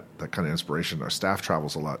back that kind of inspiration. Our staff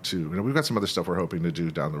travels a lot too. We've got some other stuff we're hoping to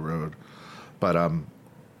do down the road, but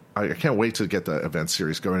I can't wait to get the event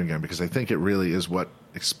series going again, because I think it really is what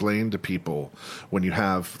explained to people when you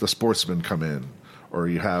have the Sportsman come in, or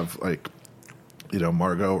you have like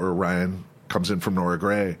Margot or Ryan comes in from Nora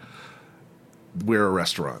Gray. We're a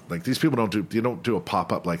restaurant. Like these people don't do a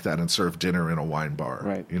pop-up like that and serve dinner in a wine bar.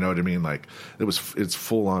 Right. You know what I mean? Like it's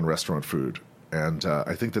full-on restaurant food. And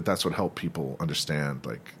I think that's what helped people understand.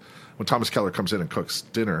 Like when Thomas Keller comes in and cooks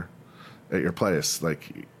dinner at your place,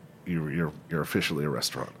 like you're officially a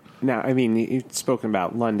restaurant. Now, I mean, you've spoken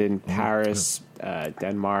about London, Paris,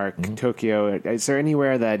 Denmark, Tokyo. Is there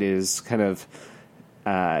anywhere that is kind of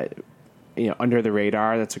under the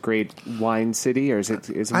radar, that's a great wine city, or is it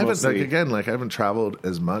mostly... I haven't traveled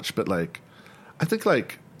as much, but like I think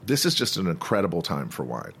like this is just an incredible time for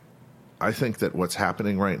wine. I think that what's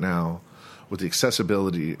happening right now with the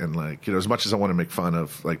accessibility and like, as much as I want to make fun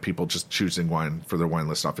of like people just choosing wine for their wine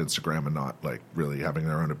list off Instagram and not like really having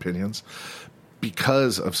their own opinions,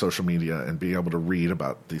 because of social media and being able to read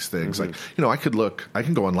about these things. Like, I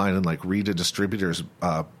can go online and like read a distributor's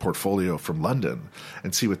portfolio from London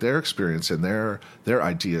and see what their experience and their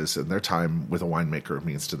ideas and their time with a winemaker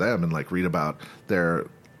means to them, and like read about the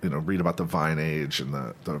vine age and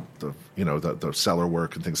the cellar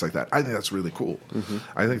work and things like that. I think that's really cool.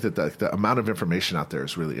 I think that the amount of information out there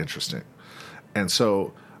is really interesting. And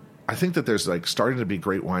so I think that there's like starting to be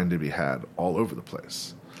great wine to be had all over the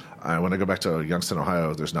place. When I go back to Youngstown,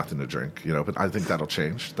 Ohio, there's nothing to drink, but I think that'll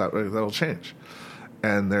change. That'll change.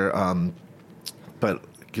 And but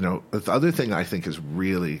the other thing I think is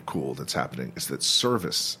really cool that's happening is that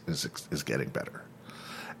service is getting better.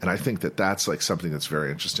 And I think that that's like something that's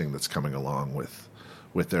very interesting that's coming along with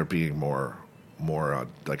there being more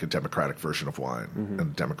like a democratic version of wine and a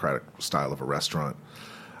democratic style of a restaurant.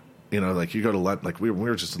 Like you go to London, like we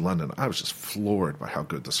were just in London, I was just floored by how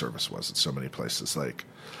good the service was at so many places. Like,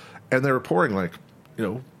 and they were pouring like,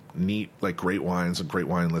 neat, like great wines and great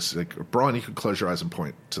wine lists. Like Braun, you can close your eyes and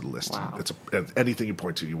point to the list. Wow. It's anything you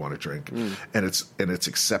point to, you want to drink, and it's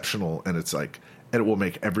exceptional, and it's like, and it will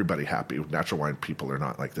make everybody happy. Natural wine people are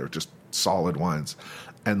not like, they're just solid wines.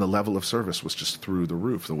 And the level of service was just through the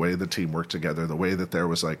roof. The way the team worked together, the way that there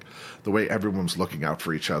was like, the way everyone was looking out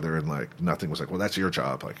for each other, and like nothing was like, well, that's your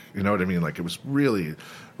job. Like, you know what I mean? Like, it was really,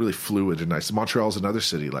 really fluid and nice. Montreal's another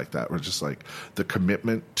city like that, where just like the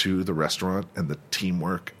commitment to the restaurant and the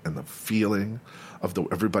teamwork and the feeling of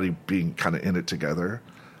everybody being kind of in it together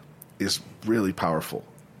is really powerful.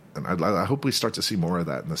 And I hope we start to see more of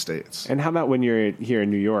that in the States. And how about when you're here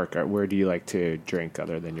in New York? Where do you like to drink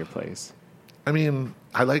other than your place? I mean,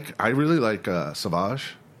 I really like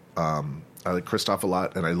Sauvage. I like Christophe a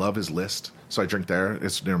lot, and I love his list. So I drink there.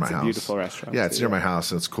 It's near my house. It's a beautiful restaurant. Yeah, it's near my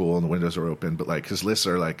house, and it's cool, and the windows are open. But like, his lists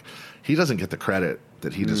are like, he doesn't get the credit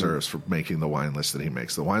that he deserves for making the wine list that he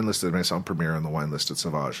makes. The wine list at Maison Premier and the wine list at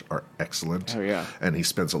Sauvage are excellent. Oh yeah, and he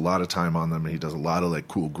spends a lot of time on them. And he does a lot of like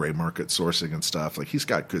cool gray market sourcing and stuff. Like, he's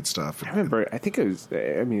got good stuff. I remember, I think it was,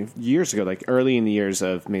 years ago, like early in the years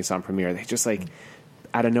of Maison Premier, they just like,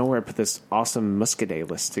 out of nowhere, put this awesome Muscadet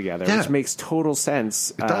list together, which makes total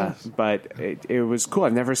sense. It does. But it was cool.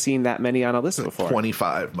 I've never seen that many on a list before.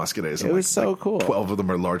 25 Muscadets. It was so cool. 12 of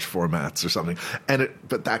them are large formats or something.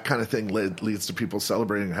 But that kind of thing leads to people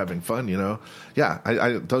celebrating and having fun, you know? Yeah,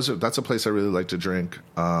 that's a place I really like to drink.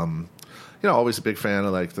 Always a big fan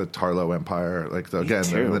of like the Tarlo Empire, like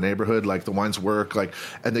the neighborhood, like the wines work, like,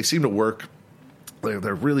 and they seem to work.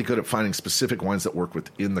 They're really good at finding specific wines that work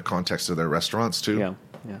within the context of their restaurants too.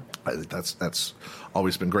 Yeah. I think that's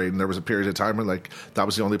always been great. And there was a period of time where like that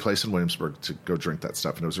was the only place in Williamsburg to go drink that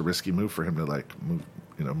stuff, and it was a risky move for him to like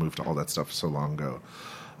move to all that stuff so long ago.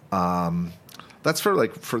 That's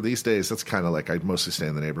for these days. That's kind of like, I mostly stay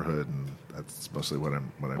in the neighborhood, and that's mostly what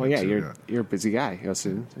I'm. Well, yeah, you're a busy guy. You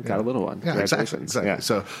also got a little one. Yeah, exactly. Yeah.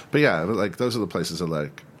 So, but like those are the places I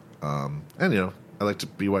like, and I like to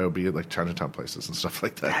BYOB at like Chinatown places and stuff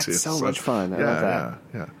like that too. That's so much fun. I love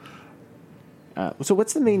that. Yeah. So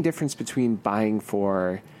what's the main difference between buying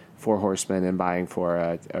for Four Horsemen and buying for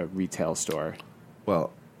a retail store?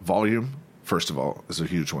 Well, volume, first of all, is a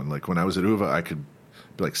huge one. Like when I was at UVA, I could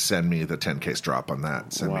be like, send me the 10-case drop on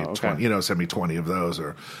that. Send me 20, send me 20 of those,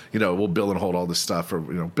 or, we'll bill and hold all this stuff, or,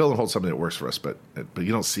 bill and hold something that works for us, but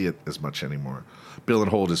you don't see it as much anymore. Bill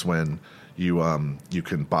and hold is when you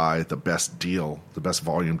can buy the best deal, the best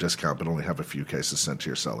volume discount, but only have a few cases sent to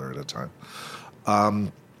your cellar at a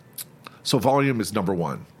time. So volume is number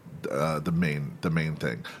one, the main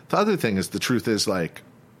thing. The other thing is, the truth is, like,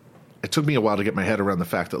 it took me a while to get my head around the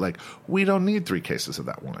fact that, like, we don't need 3 cases of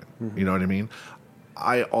that wine. Mm-hmm. You know what I mean?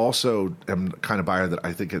 I also am the kind of buyer that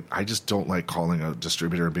I just don't like calling a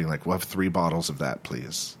distributor and being like, we'll have 3 bottles of that,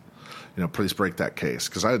 please. Please break that case,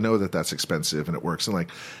 because I know that that's expensive and it works. And like,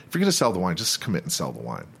 if you're going to sell the wine, just commit and sell the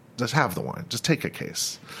wine. Just have the wine. Just take a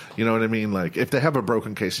case. You know what I mean? Like, if they have a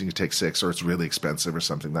broken case and you take 6, or it's really expensive or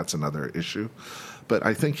something, that's another issue. But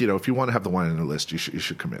I think, if you want to have the wine in the list, you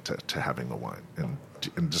should commit to having the wine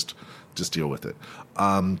and just deal with it.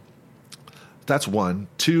 That's one.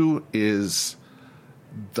 2 is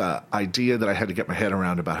the idea that I had to get my head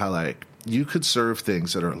around about how, like, you could serve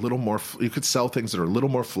things that are a little more, you could sell things that are a little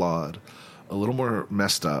more flawed, a little more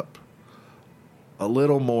messed up, a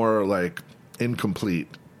little more like incomplete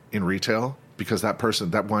in retail, because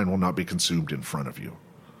that wine will not be consumed in front of you.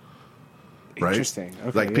 Right? Interesting.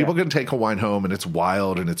 Okay, like, people can take a wine home and it's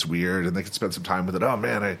wild and it's weird and they can spend some time with it. Oh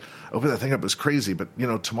man, I opened that thing up, it was crazy. But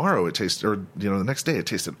tomorrow it tasted, or the next day it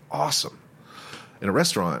tasted awesome. In a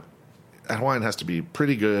restaurant, that wine has to be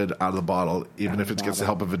pretty good out of the bottle, even if it gets the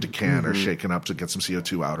help of a decan or shaken up to get some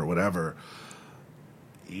CO2 out or whatever.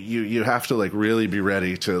 You have to like really be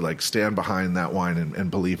ready to like stand behind that wine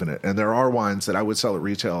and believe in it. And there are wines that I would sell at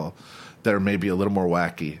retail that are maybe a little more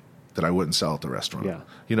wacky that I wouldn't sell at the restaurant.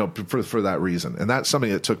 Yeah. For that reason. And that's something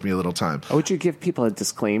that took me a little time. Would you give people a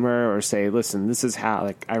disclaimer or say, listen, this is how,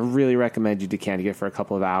 like, I really recommend you decant it for a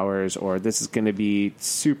couple of hours, or this is going to be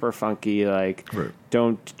super funky, like,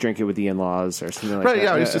 don't drink it with the in-laws or something like that? Right,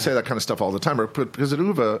 yeah, I used to say that kind of stuff all the time. Because at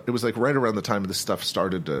UVA, it was like right around the time this stuff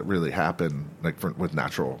started to really happen, like with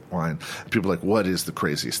natural wine. People were like, what is the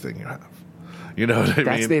craziest thing you have? You know what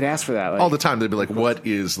I mean? They'd ask for that. Like, all the time. They'd be like, what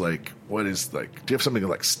is like, do you have something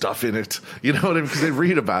like stuff in it? You know what I mean? Because they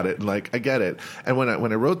read about it and like, I get it. And when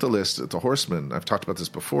I wrote the list at the Horsemen, I've talked about this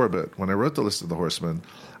before, but when I wrote the list of the Horsemen,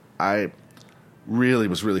 I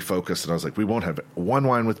was really focused, and I was like, we won't have one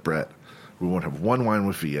wine with Brett. We won't have one wine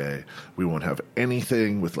with VA. We won't have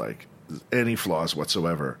anything with like any flaws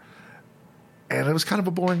whatsoever. And it was kind of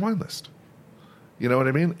a boring wine list. You know what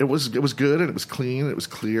I mean? It was good, and it was clean, it was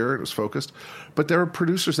clear, it was focused. But there are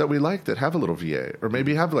producers that we like that have a little VA, or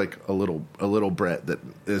maybe have like a little Brett that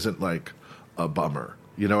isn't like a bummer.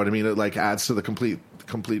 You know what I mean? It like adds to the complete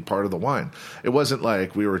part of the wine. It wasn't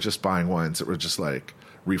like we were just buying wines that were just like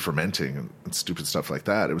re-fermenting and stupid stuff like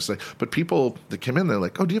that. It was like, but people that came in, they're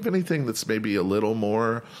like, oh, do you have anything that's maybe a little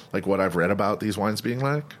more like what I've read about these wines being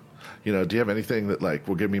like? You know, do you have anything that like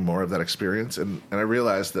will give me more of that experience? And I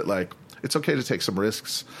realized that like it's okay to take some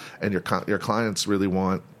risks, and your clients really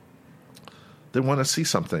want to see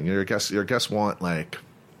something. Your guests want like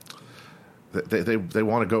they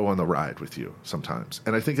want to go on the ride with you sometimes,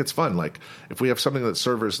 and I think it's fun. Like if we have something that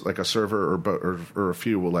servers like a server or a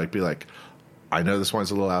few will like be like, I know this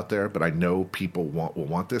wine's a little out there, but I know people will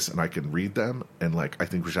want this, and I can read them, and like I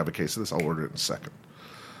think we should have a case of this. I'll order it in a second.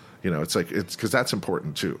 You know, it's because that's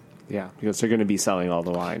important too. Yeah, because they're going to be selling all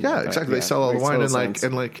the wine. Yeah, exactly. They sell all the wine,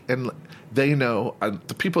 and they know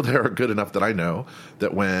the people there are good enough that I know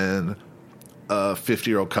that when a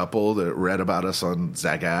 50-year-old couple that read about us on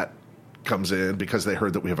Zagat comes in because they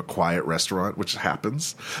heard that we have a quiet restaurant, which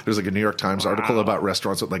happens. There's like a New York Times article about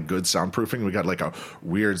restaurants with like good soundproofing. We got like a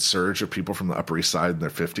weird surge of people from the Upper East Side in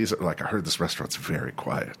their 50s that were like, I heard this restaurant's very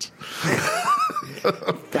quiet.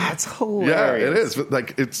 That's hilarious. Yeah, it is. But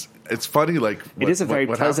like it's funny. Like it is a very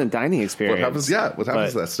pleasant dining experience. What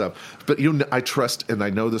happens to that stuff? But I trust, and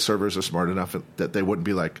I know the servers are smart enough that they wouldn't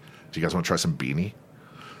be like, "Do you guys want to try some beanie?"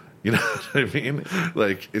 You know what I mean?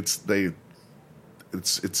 Like it's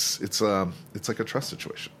like a trust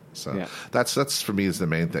situation. So that's for me is the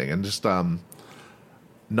main thing, and just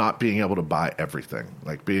not being able to buy everything,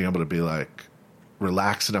 like being able to be like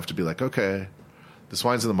relaxed enough to be like, okay, this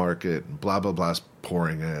wine's in the market, and blah blah blah's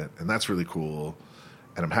pouring it, and that's really cool.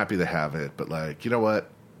 And I'm happy they have it, but like, you know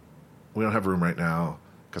what? We don't have room right now.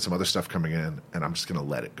 Got some other stuff coming in, and I'm just going to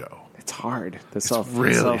let it go. It's hard. It's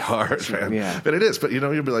really hard, man. Yeah. But it is. But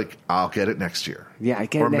you'll be like, I'll get it next year. Yeah, I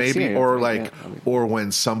get it next year. Or like, or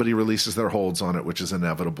when somebody releases their holds on it, which is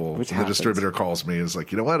inevitable. Which the distributor calls me and is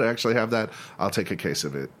like, you know what? I actually have that. I'll take a case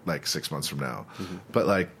of it like 6 months from now. Mm-hmm. But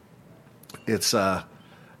like, it's I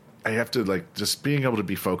have to like just being able to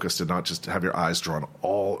be focused and not just have your eyes drawn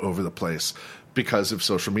all over the place because of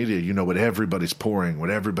social media. You know what everybody's pouring, what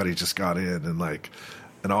everybody just got in, and like.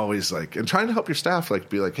 And always like, and trying to help your staff, like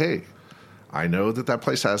be like, hey, I know that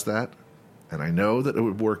place has that, and I know that it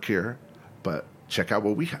would work here, but check out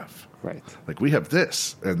what we have. Right. Like we have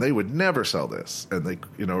this, and they would never sell this, and they,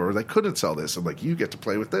 or they couldn't sell this, and like you get to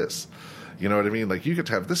play with this. You know what I mean? Like you get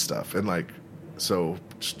to have this stuff, and like, so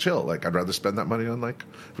just chill. Like I'd rather spend that money on like,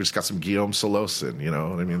 we just got some Guillaume Solossin, you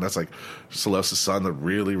know what I mean? That's like Solos's son, the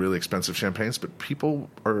really, really expensive champagnes, but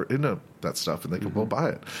people are into that stuff, and they can go buy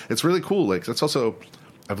it. It's really cool. Like that's also...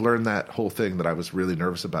 I've learned that whole thing that I was really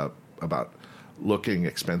nervous about looking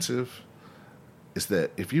expensive is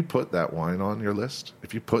that if you put that wine on your list,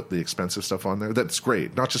 if you put the expensive stuff on there, that's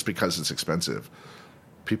great. Not just because it's expensive.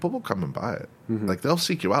 People will come and buy it. Mm-hmm. Like they'll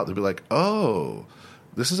seek you out. They'll be like, oh,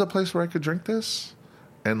 this is a place where I could drink this?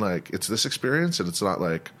 And like it's this experience, and it's not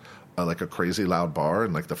like a crazy loud bar,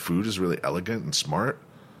 and like the food is really elegant and smart.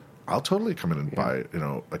 I'll totally come in and buy,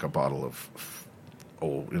 like a bottle of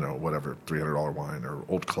old, whatever, $300 wine or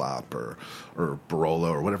Old Clap or Barolo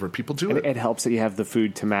or whatever people do. And it helps that you have the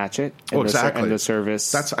food to match it. And exactly. And the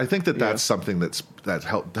service. I think that's something that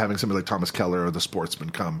help having somebody like Thomas Keller or the Sportsman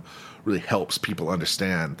come really helps people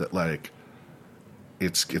understand that like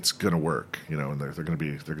it's going to work, and they're going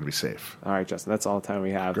to be safe. All right, Justin, that's all the time we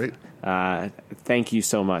have. Great. Thank you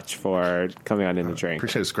so much for coming on In the Drink.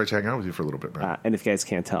 Appreciate it. It's great to hang out with you for a little bit, man. And if you guys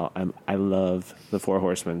can't tell, I love the Four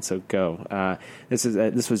Horsemen, so go. This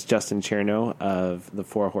was Justin Chearno of the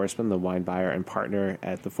Four Horsemen, the wine buyer and partner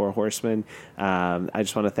at the Four Horsemen. I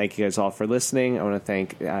just want to thank you guys all for listening. I want to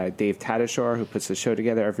thank Dave Tadashore, who puts the show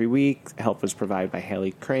together every week. Help was provided by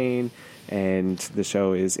Haley Crane. And the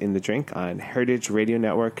show is In the Drink on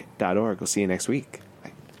heritageradionetwork.org. We'll see you next week.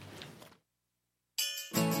 Bye.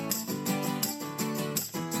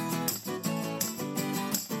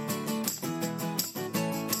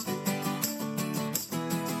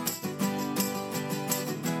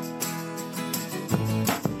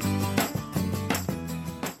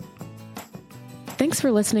 Thanks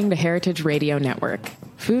for listening to Heritage Radio Network,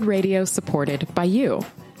 food radio supported by you.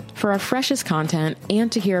 For our freshest content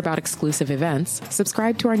and to hear about exclusive events,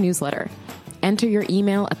 subscribe to our newsletter. Enter your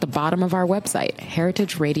email at the bottom of our website,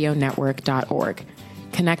 heritageradionetwork.org.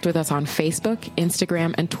 Connect with us on Facebook,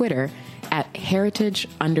 Instagram, and Twitter at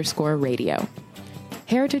heritage_radio.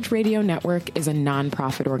 Heritage Radio Network is a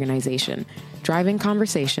nonprofit organization driving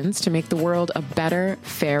conversations to make the world a better,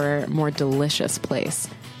 fairer, more delicious place.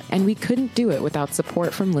 And we couldn't do it without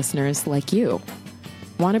support from listeners like you.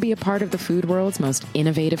 Want to be a part of the food world's most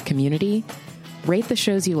innovative community? Rate the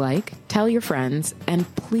shows you like, tell your friends, and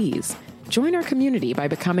please join our community by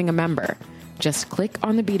becoming a member. Just click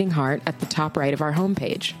on the beating heart at the top right of our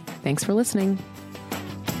homepage. Thanks for listening.